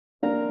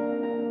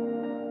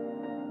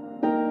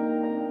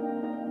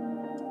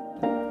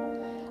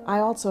I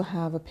also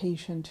have a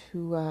patient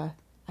who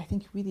I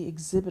think really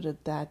exhibited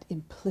that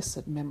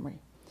implicit memory.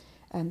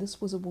 And this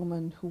was a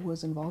woman who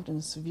was involved in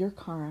a severe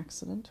car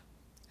accident,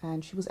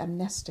 and she was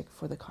amnestic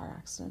for the car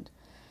accident.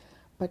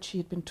 But she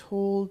had been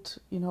told,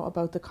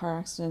 about the car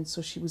accident,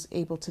 so she was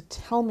able to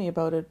tell me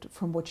about it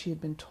from what she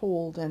had been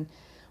told. And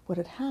what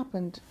had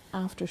happened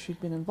after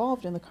she'd been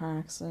involved in the car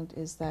accident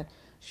is that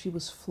she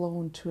was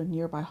flown to a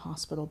nearby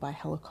hospital by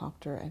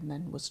helicopter and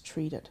then was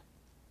treated.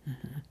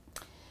 Mm-hmm.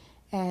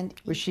 And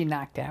was she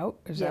knocked out?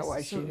 Is that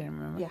why she didn't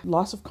remember? Yeah,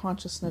 loss of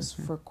consciousness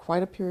for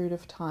quite a period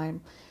of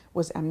time,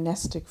 was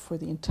amnestic for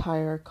the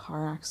entire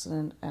car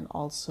accident and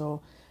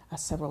also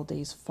several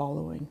days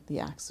following the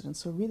accident.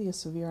 So really a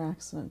severe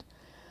accident.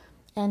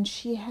 And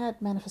she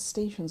had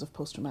manifestations of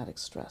post-traumatic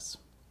stress.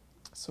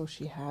 So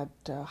she had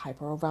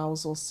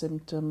hyperarousal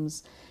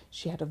symptoms,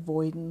 she had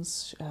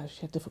avoidance,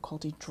 she had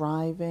difficulty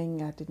driving,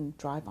 didn't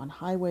drive on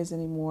highways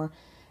anymore,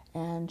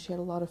 and she had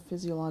a lot of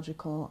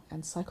physiological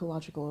and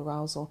psychological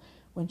arousal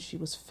when she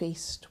was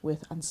faced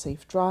with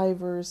unsafe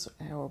drivers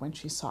or when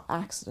she saw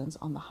accidents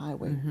on the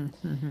highway. Mm-hmm,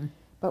 mm-hmm.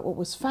 But what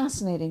was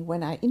fascinating,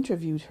 when I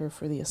interviewed her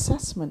for the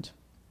assessment,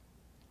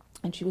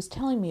 and she was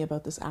telling me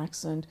about this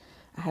accident,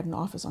 I had an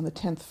office on the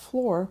 10th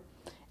floor,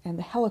 and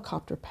the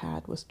helicopter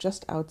pad was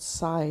just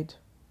outside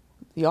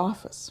the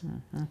office.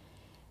 Mm-hmm.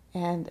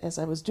 And as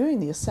I was doing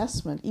the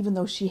assessment, even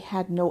though she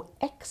had no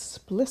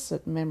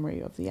explicit memory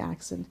of the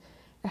accident,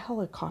 a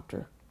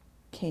helicopter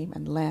came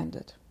and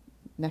landed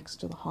next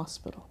to the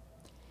hospital.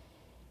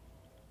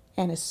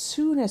 And as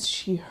soon as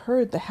she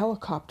heard the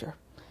helicopter,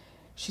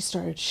 she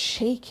started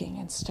shaking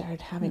and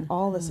started having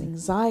all this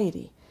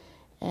anxiety.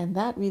 And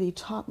that really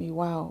taught me,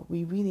 wow,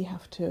 we really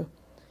have to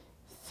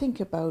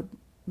think about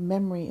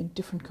memory in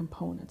different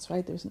components,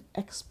 right? There's an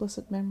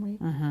explicit memory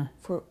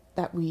for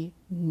that we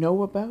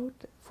know about,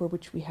 for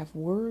which we have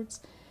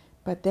words,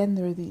 but then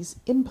there are these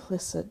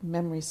implicit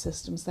memory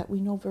systems that we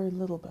know very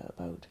little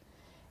about,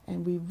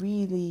 and we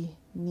really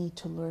need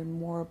to learn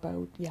more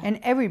about. Yeah. And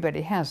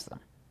everybody has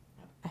them.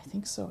 I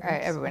think so.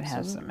 Yes, everyone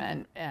has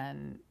them,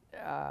 and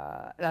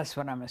that's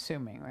what I'm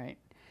assuming, right?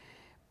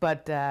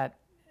 But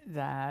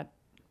that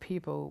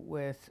people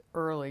with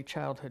early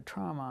childhood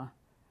trauma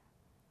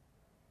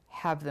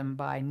have them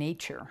by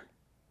nature,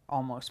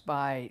 almost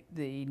by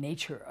the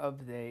nature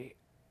of the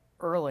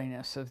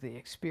earliness of the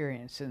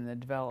experience in the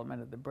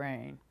development of the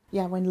brain.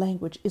 Yeah, when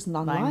language is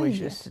not language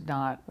is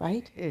not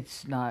right.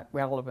 It's not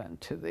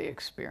relevant to the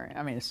experience.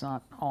 I mean, it's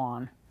not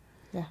on.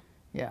 Yeah.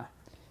 Yeah.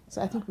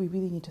 So I think we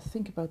really need to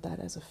think about that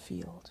as a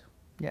field.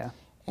 Yeah.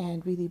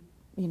 And really,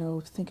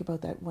 think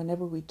about that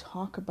whenever we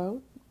talk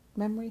about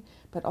memory,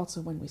 but also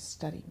when we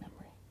study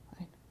memory,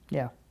 right?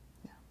 Yeah.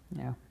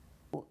 Yeah.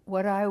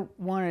 What I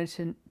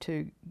wanted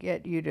to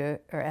get you to,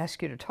 or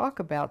ask you to talk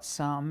about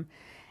some,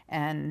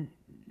 and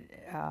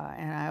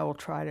I will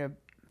try to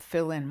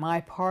fill in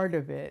my part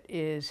of it,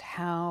 is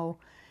how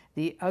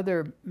the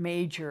other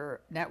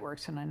major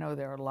networks, and I know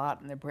there are a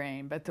lot in the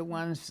brain, but the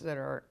ones that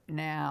are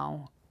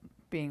now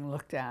being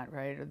looked at,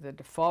 right, are the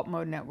default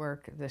mode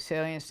network, the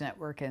Salience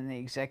Network, and the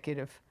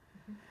executive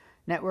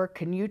network.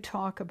 Can you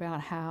talk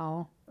about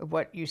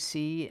what you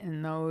see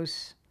in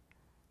those?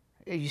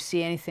 Do you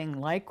see anything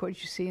like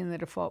what you see in the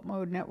default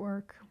mode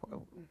network?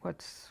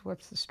 What's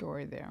the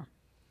story there?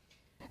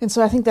 And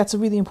so I think that's a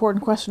really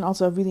important question,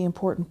 also a really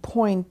important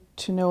point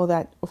to know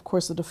that, of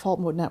course, the default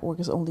mode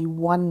network is only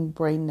one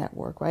brain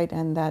network, right?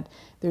 And that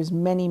there's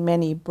many,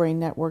 many brain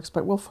networks,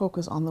 but we'll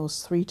focus on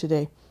those three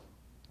today.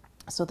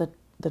 So that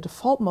the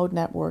default mode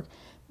network,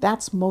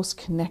 that's most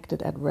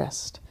connected at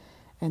rest.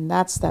 And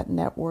that's that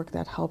network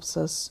that helps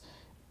us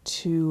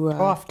to...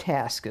 off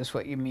task is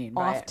what you mean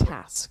by off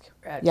task.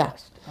 Yeah.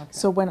 Okay.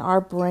 So when our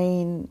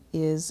brain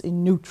is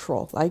in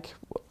neutral, like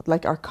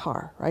our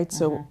car, right?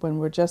 So when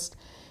we're just,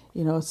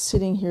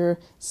 sitting here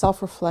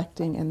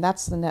self-reflecting, and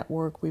that's the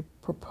network we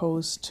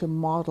propose to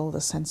model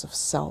the sense of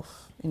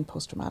self in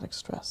post-traumatic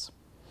stress.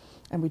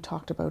 And we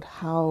talked about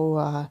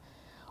how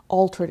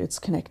altered its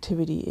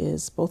connectivity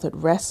is, both at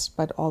rest,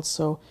 but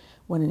also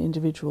when an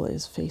individual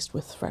is faced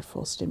with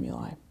threatful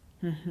stimuli.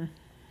 Mm-hmm.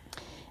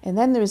 And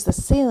then there's the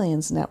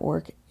Salience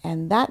Network,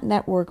 and that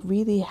network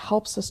really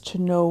helps us to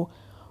know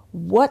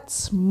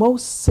what's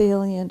most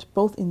salient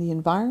both in the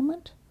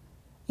environment,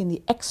 in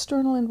the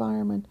external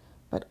environment,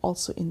 but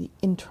also in the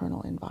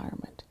internal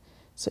environment.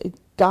 So it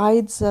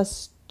guides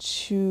us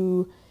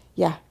to,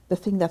 the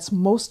thing that's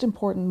most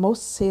important,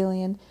 most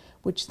salient,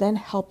 which then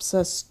helps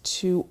us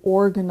to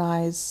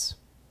organize,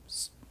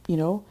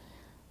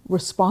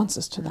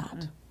 responses to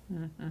that.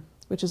 Mm-hmm.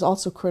 Which is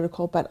also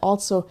critical, but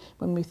also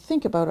when we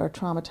think about our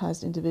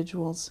traumatized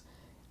individuals,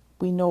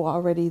 we know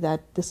already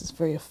that this is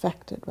very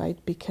affected, right?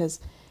 Because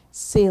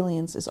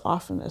salience is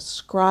often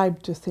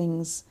ascribed to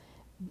things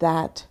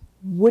that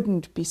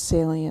wouldn't be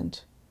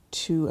salient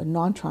to a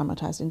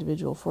non-traumatized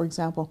individual. For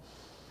example,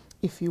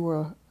 if you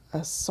were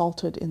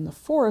assaulted in the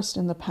forest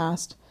in the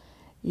past,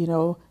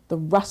 the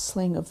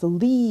rustling of the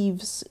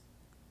leaves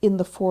in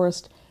the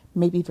forest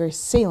may be very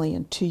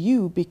salient to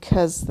you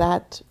because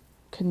that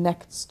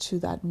connects to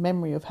that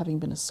memory of having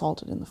been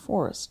assaulted in the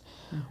forest.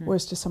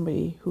 Whereas to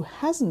somebody who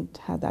hasn't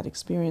had that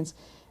experience,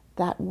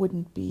 that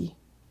wouldn't be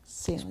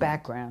salient. It's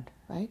background.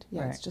 Right?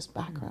 Yeah, Right. it's just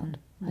background.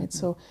 Right?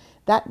 So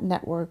that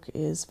network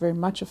is very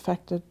much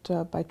affected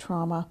by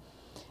trauma.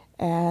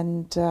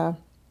 And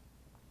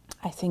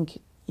I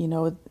think, you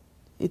know,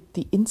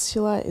 the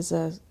insula is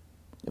a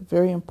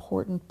very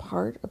important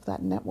part of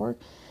that network.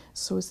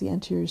 So is the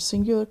anterior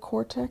cingulate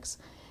cortex.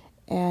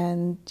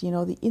 And, you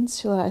know, the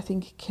insula, I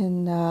think,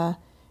 can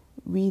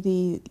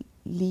really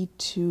lead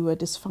to a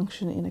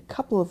dysfunction in a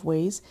couple of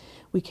ways.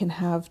 We can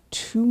have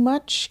too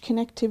much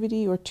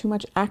connectivity or too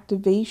much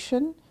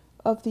activation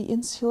of the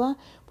insula,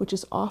 which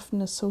is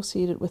often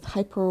associated with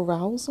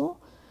hyperarousal,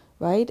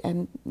 right?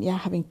 And yeah,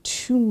 having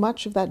too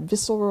much of that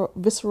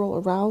visceral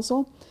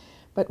arousal.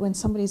 But when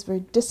somebody's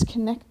very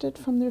disconnected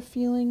from their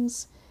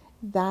feelings,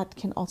 that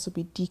can also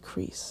be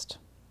decreased.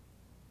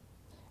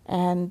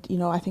 And, you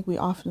know, I think we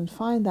often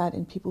find that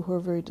in people who are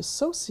very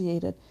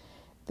dissociated,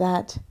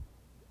 that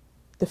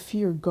the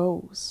fear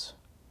goes,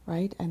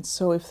 right? And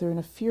so if they're in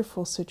a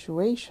fearful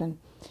situation,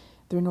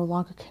 they're no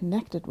longer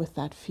connected with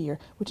that fear,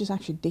 which is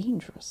actually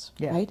dangerous,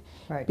 right?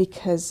 Right.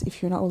 Because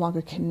if you're no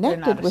longer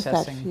connected with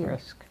that fear,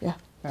 risk. yeah.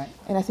 Right.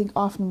 And I think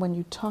often when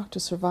you talk to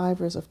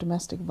survivors of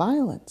domestic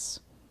violence,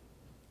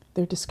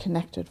 they're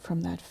disconnected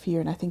from that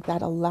fear, and I think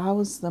that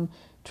allows them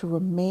to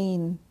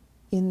remain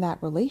in that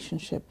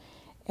relationship.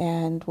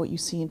 And what you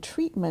see in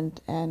treatment,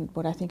 and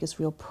what I think is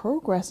real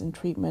progress in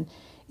treatment,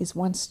 is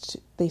once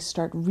they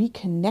start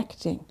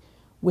reconnecting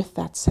with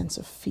that sense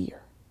of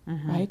fear,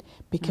 right?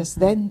 Because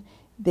then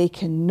they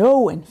can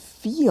know and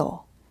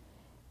feel,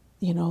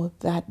 you know,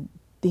 that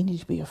they need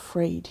to be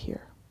afraid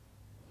here.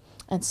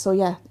 And so,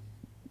 yeah,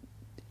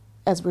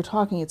 as we're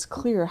talking, it's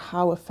clear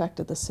how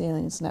effective the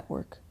Salience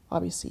Network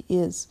obviously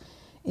is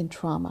in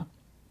trauma.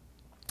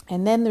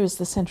 And then there's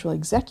the central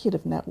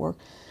executive network.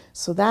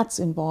 So that's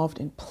involved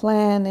in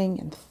planning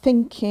and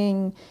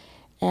thinking,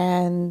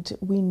 and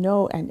we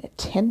know, and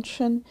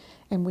attention,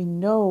 and we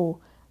know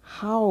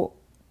how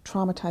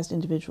traumatized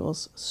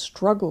individuals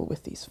struggle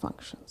with these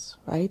functions,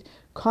 right?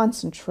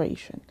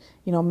 Concentration,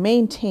 you know,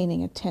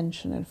 maintaining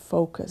attention and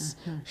focus,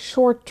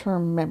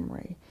 short-term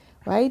memory,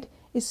 right,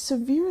 is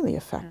severely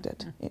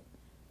affected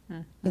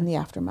in the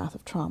aftermath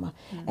of trauma.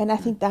 And I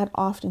think that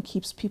often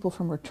keeps people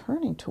from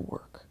returning to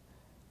work,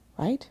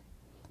 right?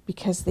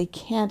 Because they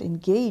can't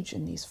engage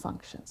in these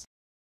functions.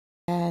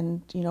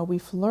 And, you know,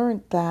 we've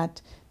learned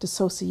that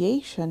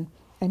dissociation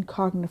and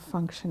cognitive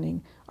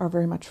functioning are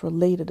very much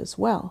related as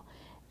well.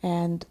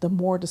 And the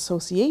more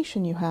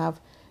dissociation you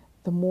have,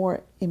 the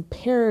more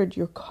impaired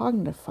your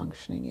cognitive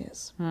functioning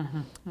is.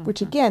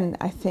 Which again,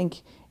 I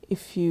think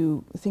if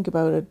you think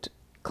about it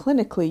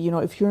clinically, you know,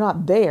 if you're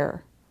not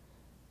there,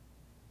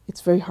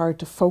 it's very hard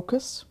to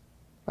focus,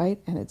 right?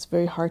 And it's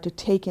very hard to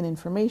take in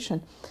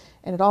information.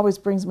 And it always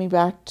brings me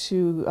back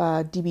to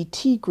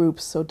DBT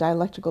groups, so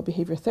dialectical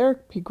behavior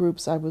therapy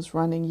groups I was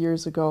running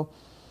years ago.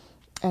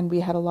 And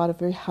we had a lot of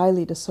very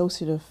highly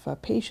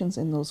dissociative patients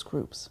in those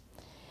groups.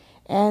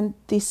 And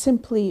they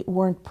simply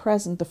weren't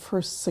present the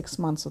first 6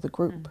 months of the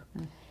group.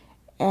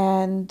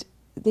 And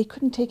they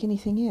couldn't take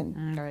anything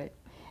in. Right.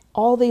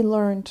 All they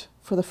learned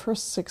for the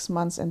first 6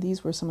 months, and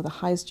these were some of the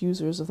highest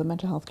users of the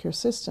mental health care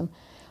system,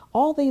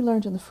 all they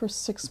learned in the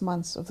first 6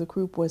 months of the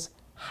group was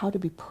how to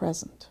be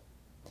present.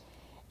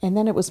 And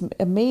then it was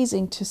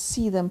amazing to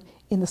see them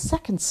in the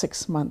second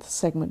 6-month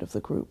segment of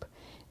the group.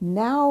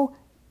 Now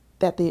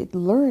that they had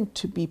learned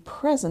to be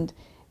present,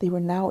 they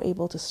were now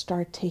able to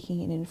start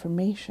taking in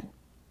information.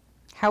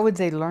 How would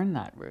they learn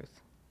that, Ruth?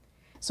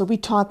 So we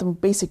taught them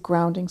basic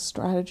grounding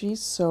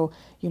strategies. So,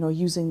 you know,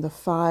 using the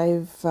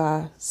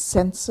 5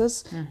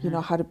 senses, you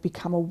know, how to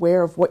become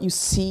aware of what you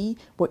see,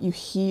 what you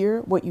hear,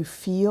 what you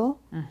feel,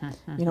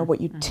 you know, what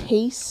you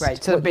taste,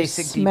 right. So what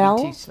basic you smell.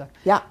 DBT stuff.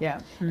 Yeah.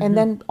 Yeah. And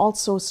then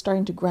also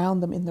starting to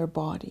ground them in their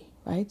body,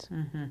 right?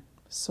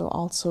 So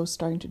also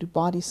starting to do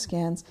body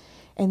scans.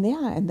 And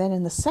yeah, and then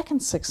in the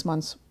second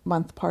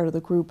 6-month part of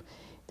the group,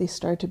 they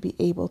start to be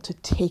able to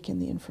take in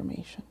the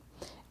information,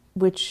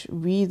 which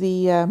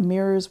really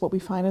mirrors what we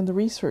find in the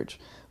research.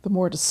 The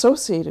more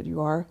dissociated you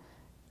are,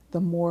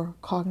 the more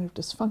cognitive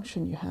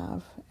dysfunction you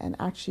have. And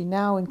actually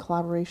now, in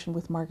collaboration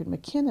with Margaret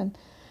McKinnon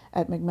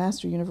at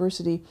McMaster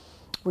University,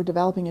 we're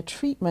developing a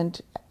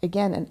treatment,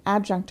 again, an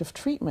adjunctive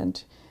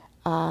treatment,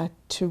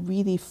 to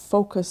really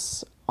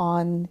focus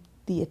on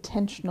the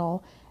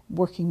attentional,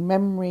 working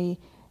memory,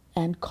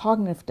 and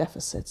cognitive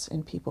deficits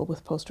in people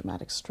with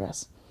post-traumatic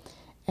stress.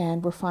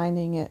 And we're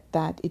finding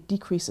that it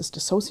decreases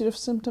dissociative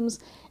symptoms,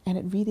 and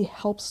it really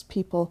helps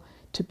people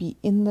to be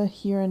in the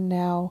here and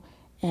now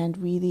and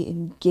really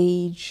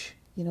engage,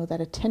 you know, that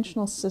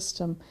attentional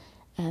system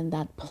and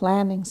that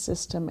planning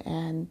system,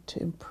 and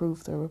to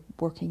improve their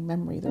working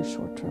memory, their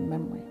short-term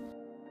memory.